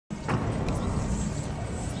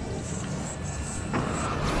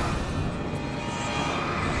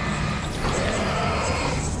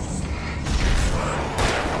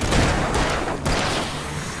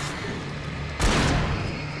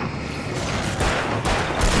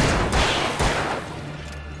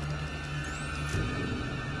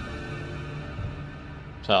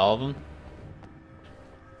that all of them?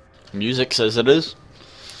 Music says it is.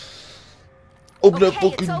 Open that Okay,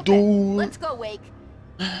 fucking it's open. door. Let's go, Wake.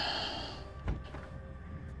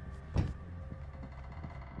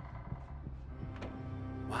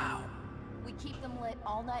 Wow. We keep them lit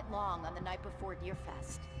all night long on the night before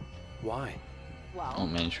Deerfest. Why? Well, Oh,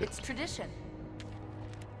 Main Street. it's tradition.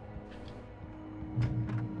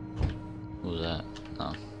 What was that?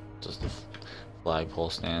 Oh, just the flagpole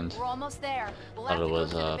stand. We're almost there. We'll Thought have it to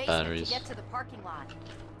was, go to the basement batteries. to get to the parking lot.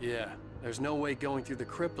 Yeah, there's no way going through the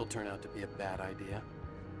crypt will turn out to be a bad idea.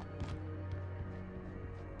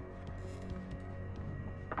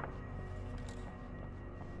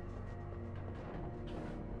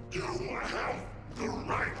 You have the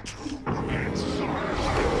right to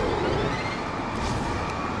answer.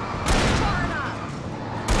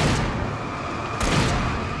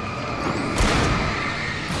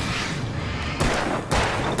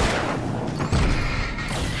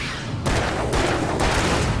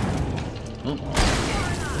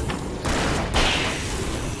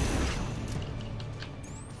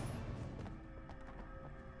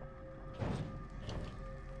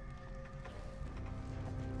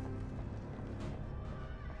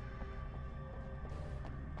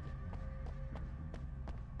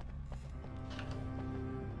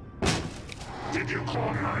 Did you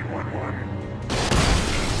call 911?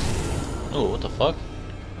 Oh, what the fuck?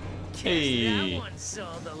 Guess Hey. that one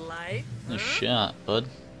saw the light. Nice huh? shot, bud.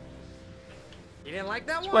 You didn't like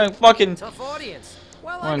that He's one? wearing fucking Tough audience.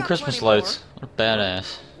 Well, I wearing got Christmas plenty lights. What a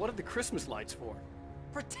badass. What are the Christmas lights for? more.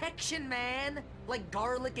 Protection, man. Like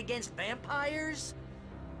garlic against vampires.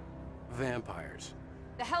 Vampires.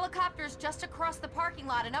 The helicopter's just across the parking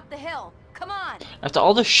lot and up the hill. Come on. After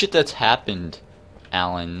all the shit that's happened,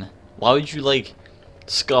 Alan, why would you like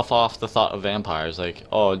scuff off the thought of vampires? Like,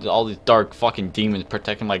 oh, all these dark fucking demons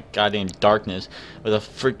protecting my goddamn darkness with a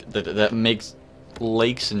freak that makes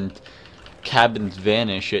lakes and cabins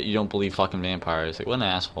vanish. Yet you don't believe fucking vampires. Like, what an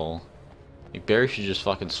asshole. Like, Barry should just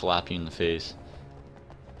fucking slap you in the face.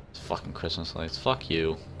 It's fucking Christmas lights. Fuck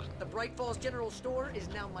you. The Bright Falls General Store is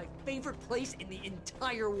now my favorite place in the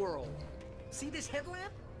entire world. See this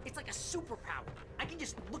headlamp? It's like a superpower. I can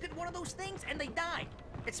just look at one of those things and they die.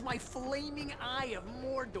 It's my flaming eye of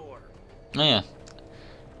Mordor. Oh yeah,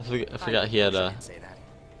 I forgot he had I a. didn't say that.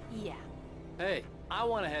 Yeah. Hey, I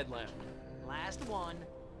want a headlamp. Last one.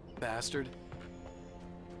 Bastard.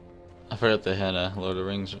 I forgot they had a Lord of the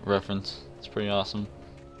Rings reference. It's pretty awesome.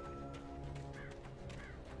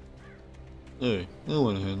 Hey, I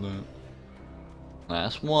want a headlamp.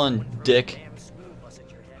 Last one, dick. Damn smooth bus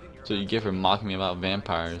at your head and you're So you get for mocking me about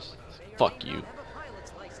vampires. Fuck you. have a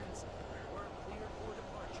pilot's license. We're clear for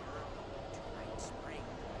departure. Tonight spring.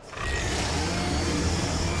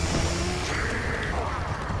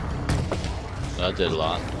 That did a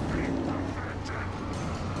lot.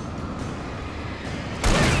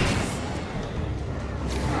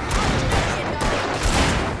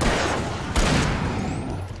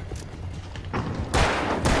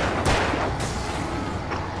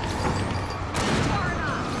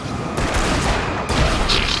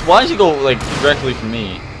 Why did you go like directly for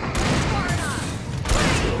me?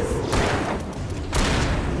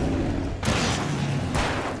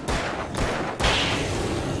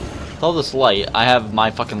 With all this light, I have my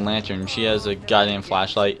fucking lantern. She has a goddamn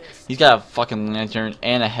flashlight. He's got a fucking lantern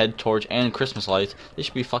and a head torch and Christmas lights. They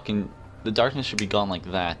should be fucking. The darkness should be gone like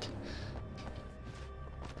that.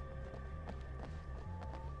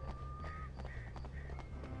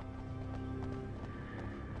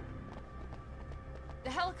 The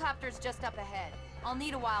helicopter's just up ahead. I'll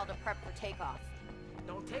need a while to prep for takeoff.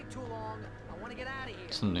 Don't take too long. I want to get out of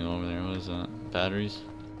here. Something over there. What is that? Batteries?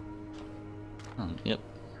 Oh, yep.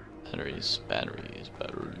 Batteries. Batteries.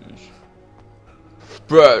 Batteries.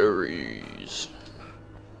 Batteries.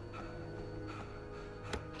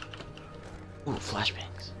 Ooh,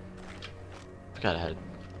 flashbangs. Forgot I had.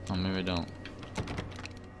 Oh, maybe I don't.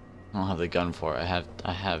 I don't have the gun for it.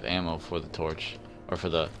 I have ammo for the torch, or for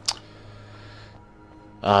the.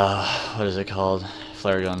 What is it called?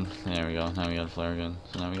 Flare gun. There we go. Now we got a flare gun.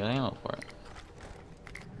 So now we got ammo for it.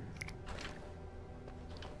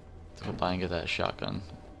 Let's go buy and get that shotgun.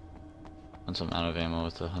 Once I'm out of ammo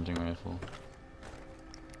with the hunting rifle.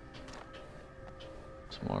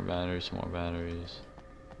 Some more batteries. Some more batteries.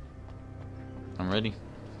 I'm ready.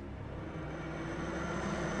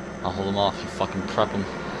 I'll hold them off. You fucking prep them.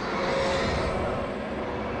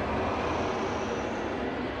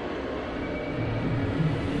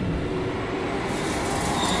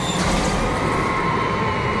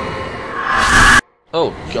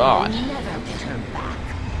 Oh God. Never get her back.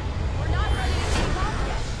 We're not ready to take off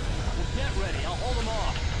yet. Well, get ready. I'll hold them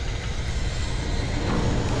off.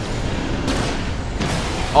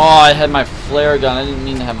 I had my flare gun. I didn't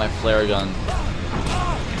mean to have my flare gun.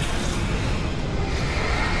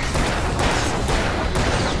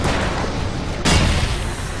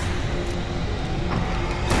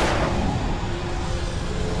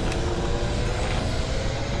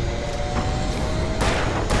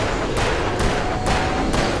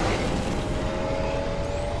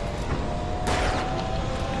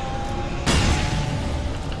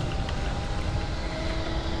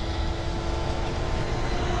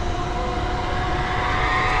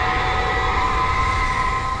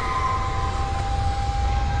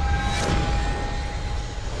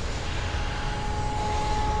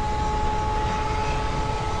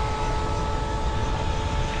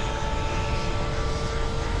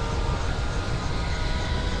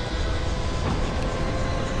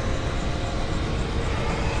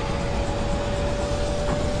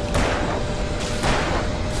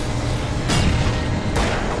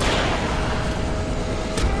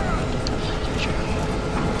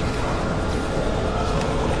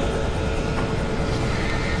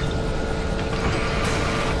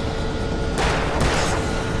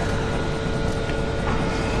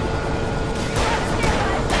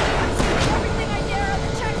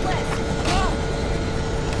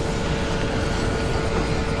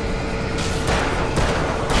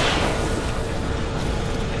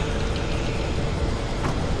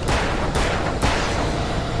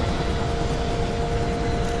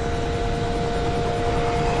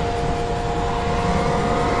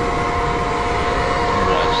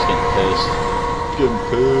 Getting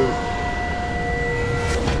pissed.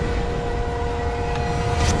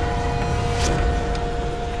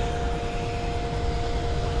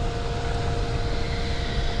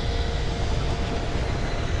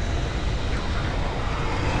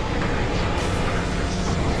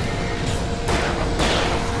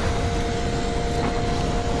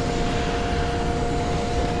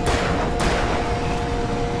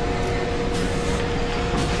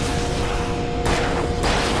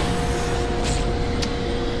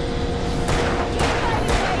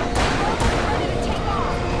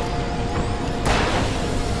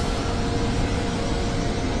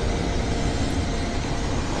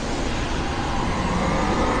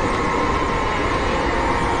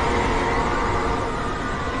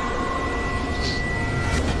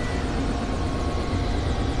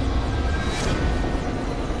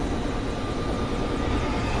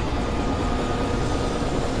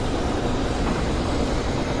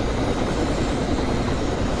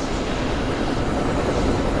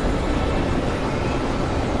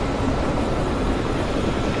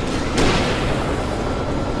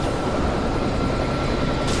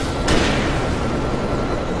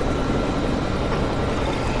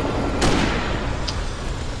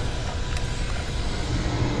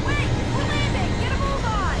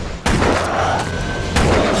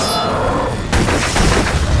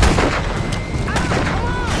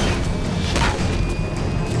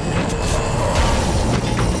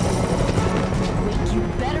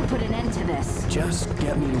 Just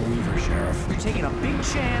get me to Weaver, Sheriff. You're taking a big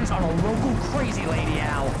chance on a local crazy lady,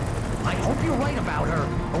 Al. I hope you're right about her,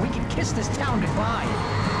 or we can kiss this town goodbye.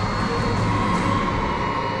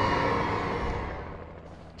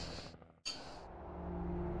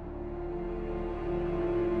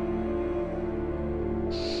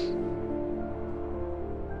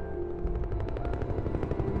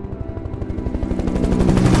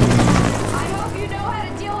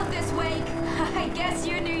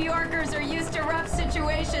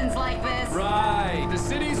 Like this. Right, the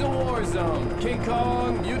city's a war zone. King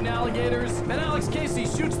Kong, mutant alligators, and Alex Casey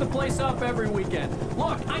shoots the place up every weekend.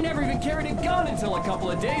 Look, I never even carried a gun until a couple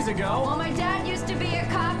of days ago. Well, my dad used to be a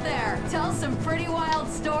cop there. Tells some pretty wild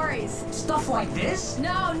stories. Stuff like this?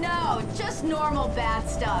 No, just normal bad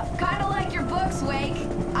stuff. Kinda like your books, Wake.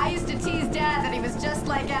 I used to tease Dad that he was just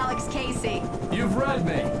like Alex Casey. You've read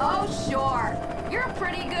me. Oh, sure. You're a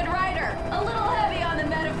pretty good writer. A little heavy on the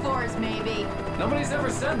metaphors, maybe. Nobody's ever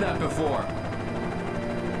said that before.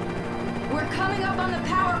 We're coming up on the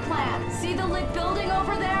power plant. See the lit building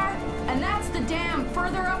over there? And that's the dam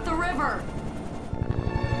further up the river.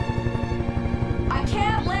 I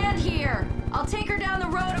can't land here. I'll take her down the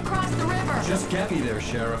road across the river. Just get me there,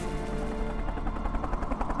 Sheriff.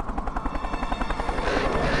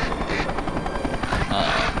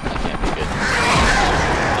 I can't be good.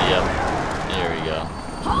 Yep. There we go.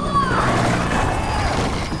 Hold on!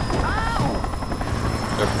 Ow!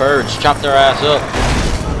 They're birds. Chop their ass up.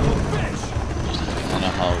 I don't know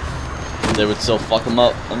how they would still fuck them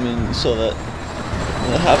up. I mean, so that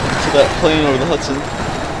what happened to that plane over the Hudson.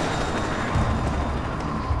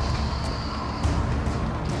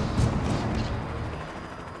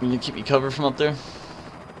 You gonna keep me covered from up there?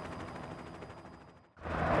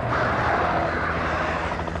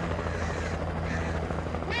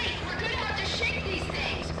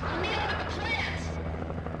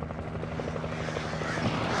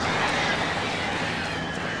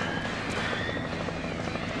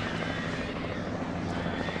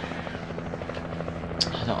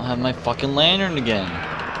 don't have my fucking lantern again.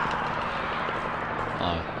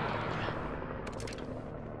 Oh.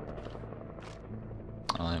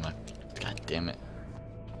 Oh, my. God damn it.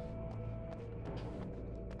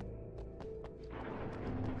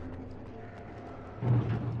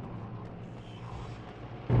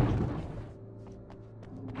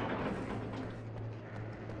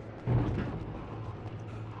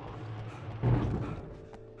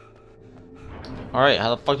 Alright,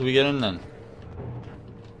 how the fuck do we get in then?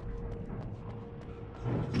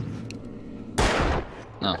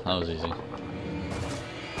 No, that was easy.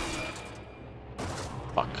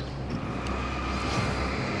 Fuck.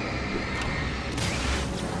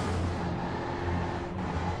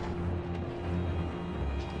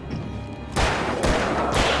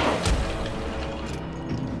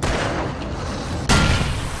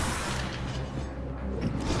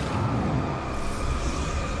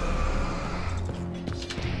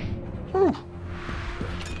 Whew.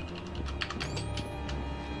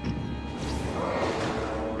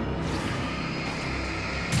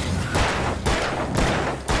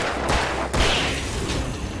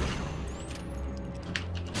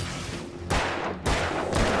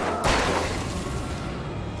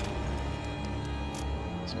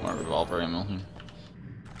 Some more revolver ammo here.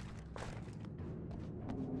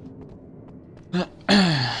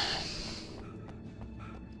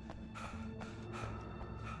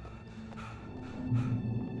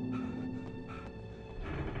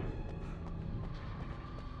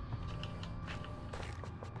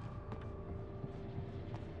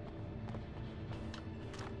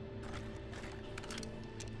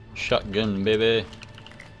 Shotgun, baby.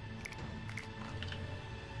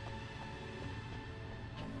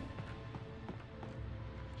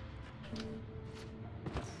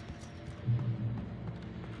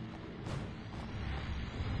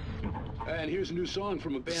 And here's a new song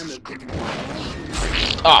from a band that...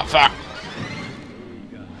 Oh, fuck.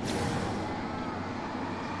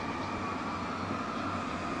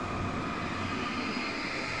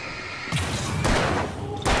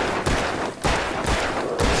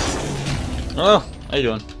 Oh, how you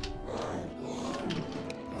doing?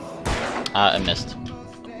 I missed.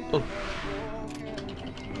 Oh.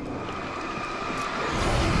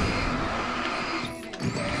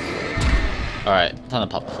 Alright, time to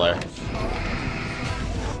pop a flare.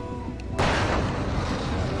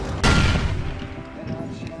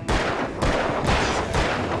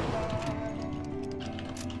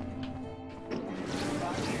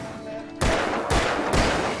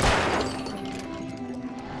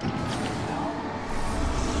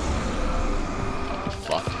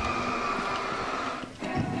 Fuck.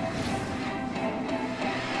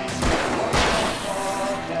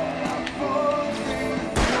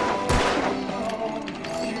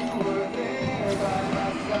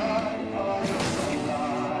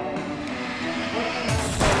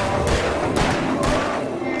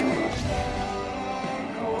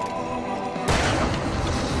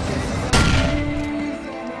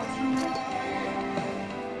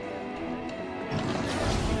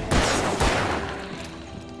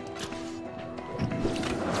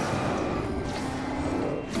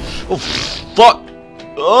 Oh, fuck!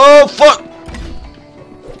 Oh, fuck!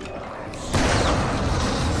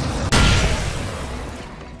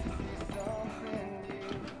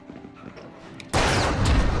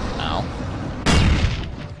 Ow.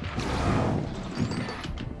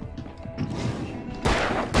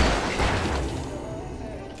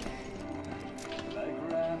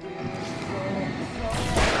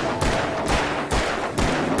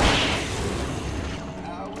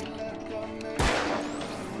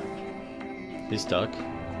 He's stuck.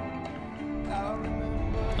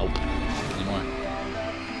 Nope. Anymore.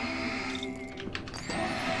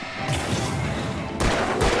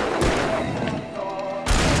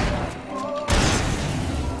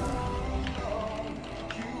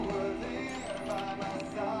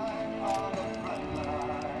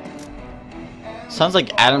 Sounds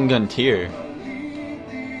like Adam Guntier.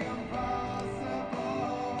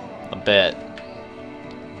 A bit.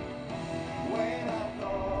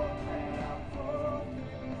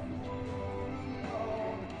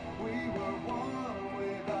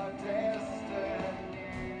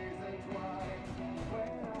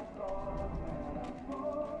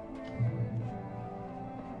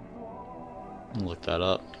 Look that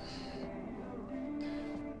up.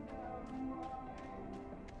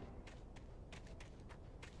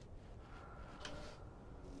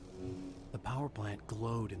 The power plant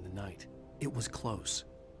glowed in the night. It was close,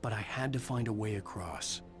 but I had to find a way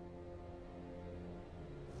across.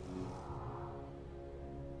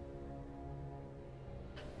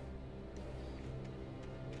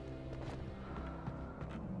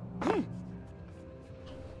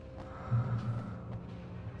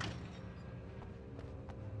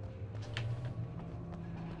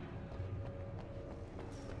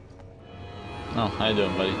 Oh, how you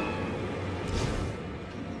doing, buddy?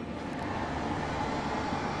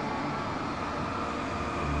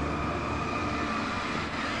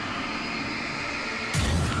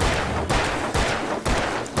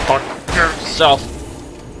 Fuck yourself.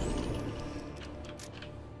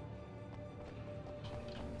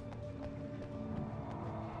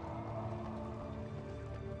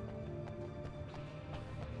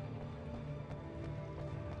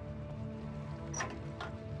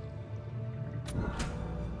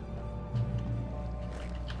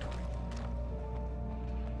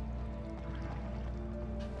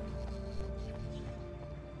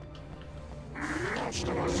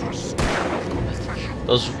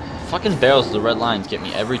 Those fucking barrels of the red lines get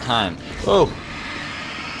me every time. Whoa!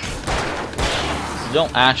 They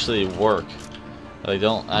don't actually work. They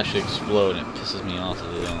don't actually explode, and it pisses me off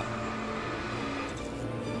that they don't.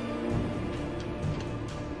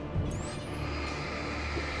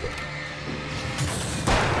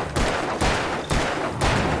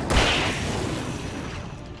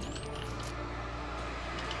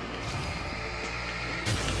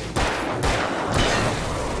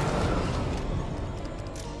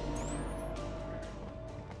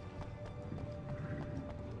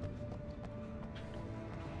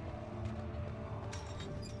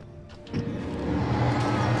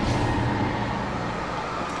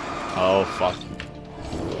 Oh, fuck.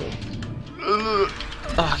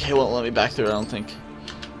 Okay, won't let me back through, I don't think.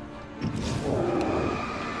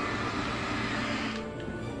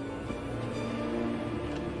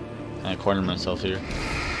 I cornered myself here.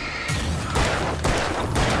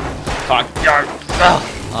 Fuck.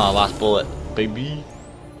 Oh, last bullet, baby.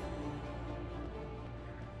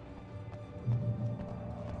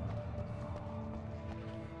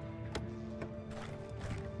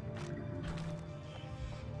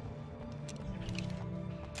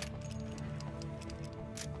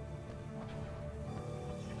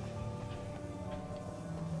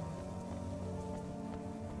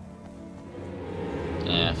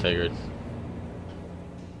 Yeah, I figured.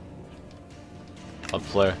 Up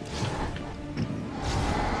flare.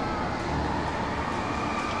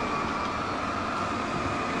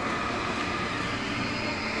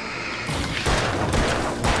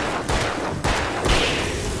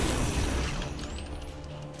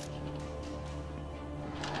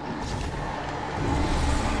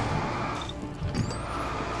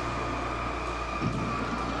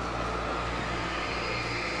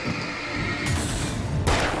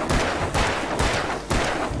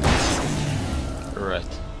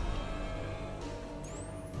 Correct.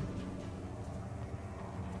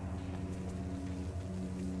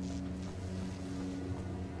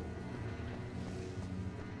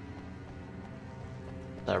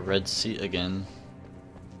 That red seat again.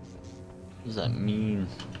 What does that mean?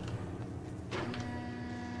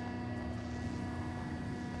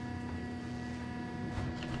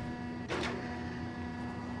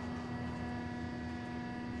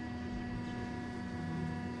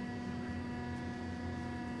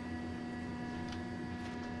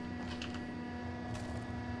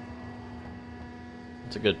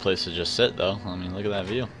 It's a good place to just sit, though. I mean, look at that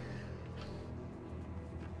view.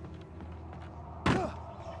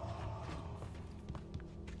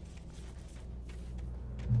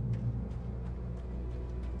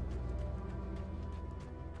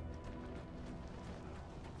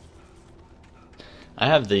 I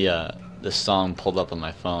have the this song pulled up on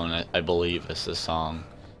my phone. I believe it's this song,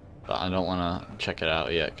 but I don't want to check it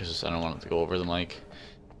out yet because I don't want it to go over the mic.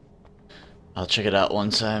 I'll check it out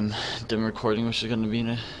once I'm done recording, which is going to be in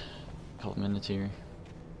a couple minutes here.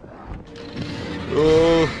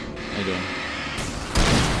 Oh, how you doing?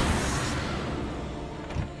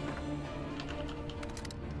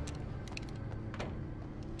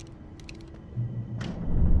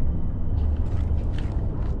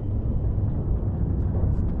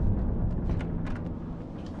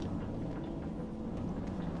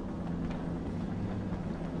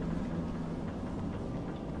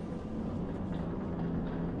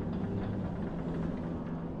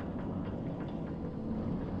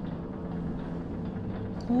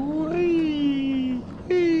 Whee!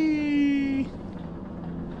 Whee!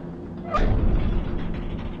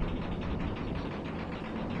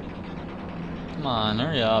 Come on,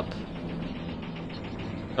 hurry up.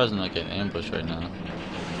 Surprised I'm not getting ambushed right now.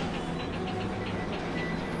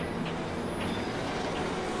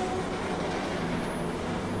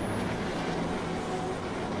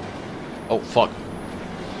 Oh fuck.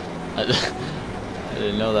 I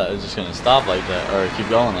didn't know that it was just gonna stop like that, or keep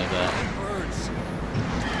going like that.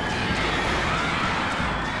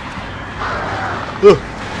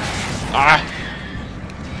 Ah!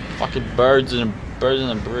 Fucking birds in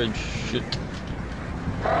a bridge. Shit.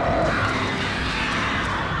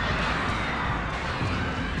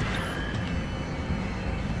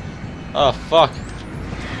 Oh, fuck.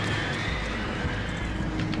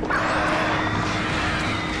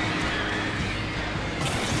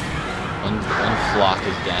 One flock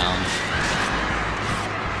is down.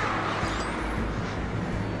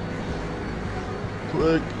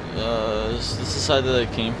 Quick. Is this the side that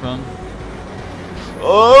it came from?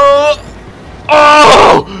 Oh!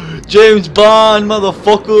 Oh! James Bond,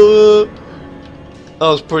 motherfucker! That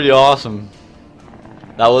was pretty awesome.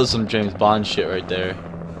 That was some James Bond shit right there.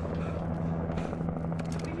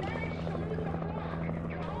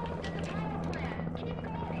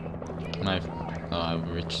 I've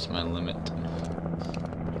reached my limit.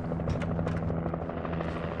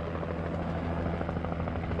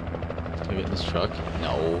 Can I get in this truck?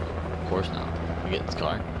 No, of course not. Can I get in this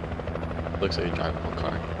car? Looks like a drivable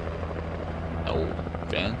car. No.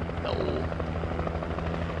 Van? No.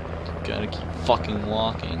 Gotta keep fucking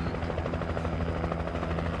walking.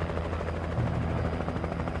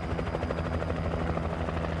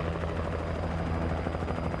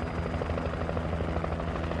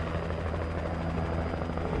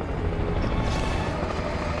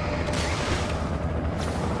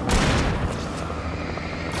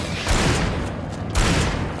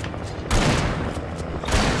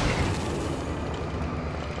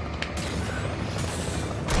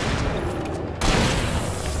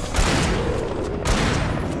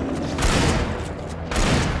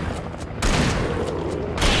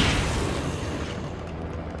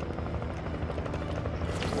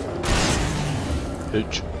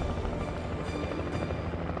 Bitch.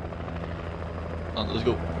 Oh, let's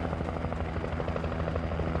go.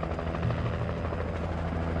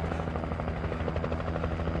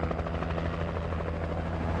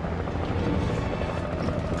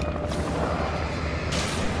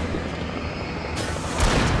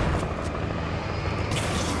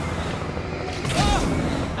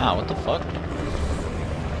 Ah, what the fuck?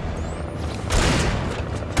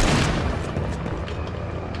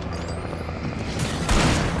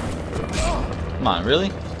 Come on,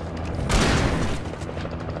 really?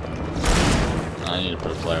 I need to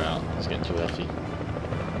put a flare out. It's getting too heavy.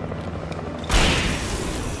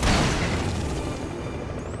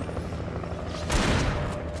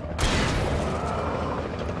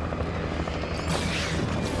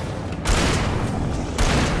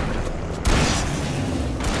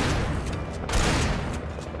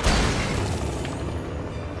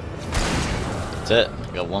 That's it.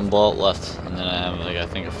 I got one bullet left, and then I have, like, I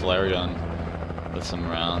think a flare gun with some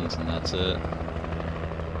rounds, and that's it.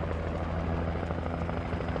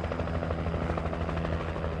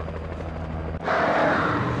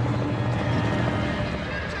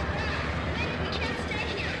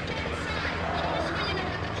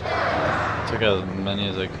 Took out as many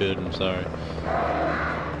as I could, I'm sorry.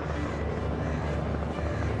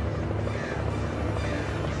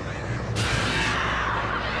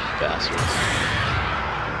 Bastards.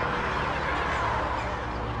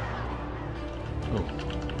 Oh.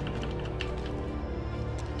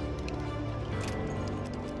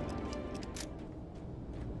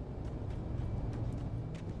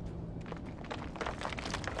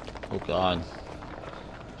 Oh god.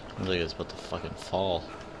 Looks like it's about to fucking fall.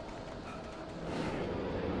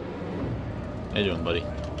 How you doing, buddy?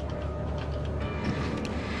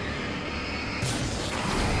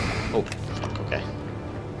 Oh, fuck, okay.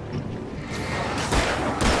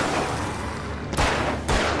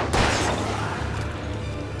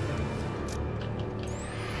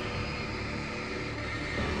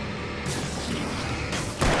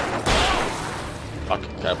 Fuck,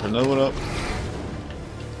 gotta put another one up.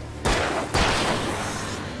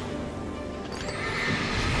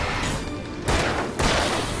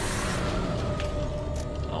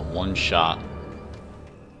 One shot.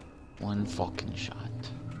 One fucking shot.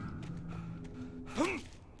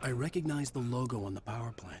 I recognized the logo on the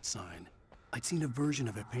power plant sign. I'd seen a version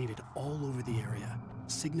of it painted all over the area,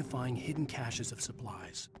 signifying hidden caches of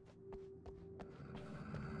supplies.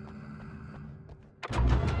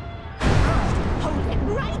 Hold it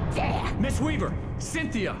right there! Miss Weaver,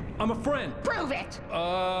 Cynthia, I'm a friend. Prove it!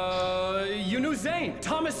 You knew Zane,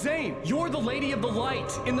 Thomas Zane. You're the Lady of the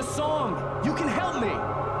Light in the song. You can help me.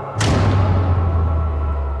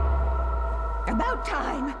 About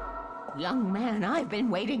time. Young man, I've been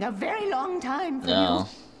waiting a very long time for No.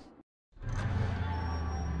 you.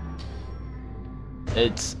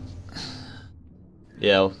 It's...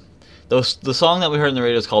 Yeah. The song that we heard in the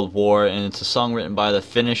radio is called War, and it's a song written by the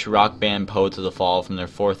Finnish rock band Poets of the Fall from their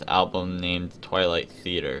 4th album named Twilight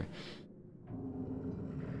Theater.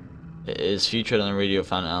 It is featured on the radio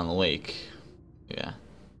found out on the Wake. Yeah.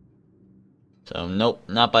 So, nope,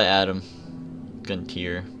 not by Adam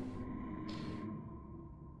Guntier.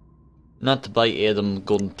 Not by Adam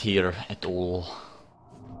Guntier at all.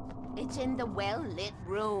 It's in the well-lit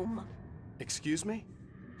room. Excuse me?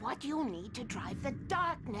 What you need to drive the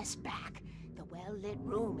darkness back. The well-lit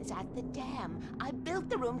room is at the dam. I built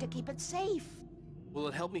the room to keep it safe. Will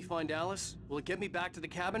it help me find Alice? Will it get me back to the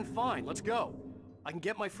cabin? Fine, let's go. I can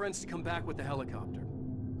get my friends to come back with the helicopter.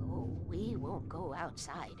 Oh, we won't go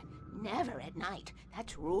outside. Never at night.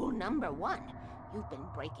 That's rule number 1. You've been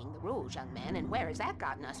breaking the rules, young man, and where has that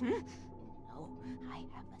gotten us, No, I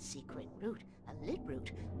have a secret route, a lit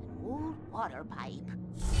route, an old water pipe.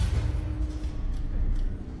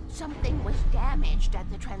 Something was damaged at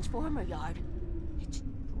the transformer yard. It's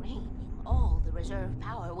draining all the reserve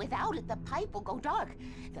power. Without it, the pipe will go dark.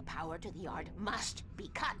 The power to the yard must be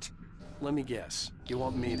cut. Let me guess. You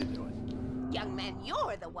want me to do it? Young man,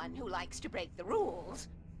 you're the one who likes to break the rules.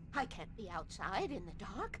 I can't be outside in the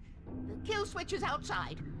dark. The kill switch is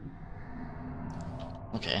outside.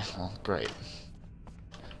 Okay, well, great.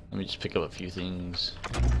 Let me just pick up a few things.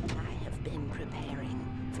 I have been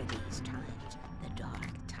preparing for these times. The dark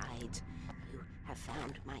tides. You have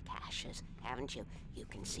found my caches, haven't you? You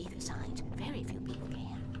can see the signs. Very few people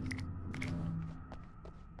can.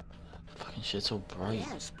 Fucking shit's so bright.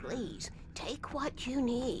 Yes, please. Take what you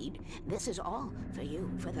need. This is all for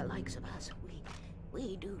you, for the likes of us.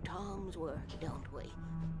 We do Tom's work, don't we?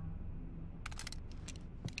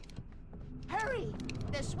 Hurry!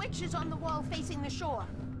 The switch is on the wall facing the shore.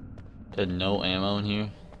 There's no ammo in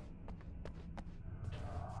here.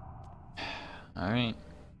 Alright.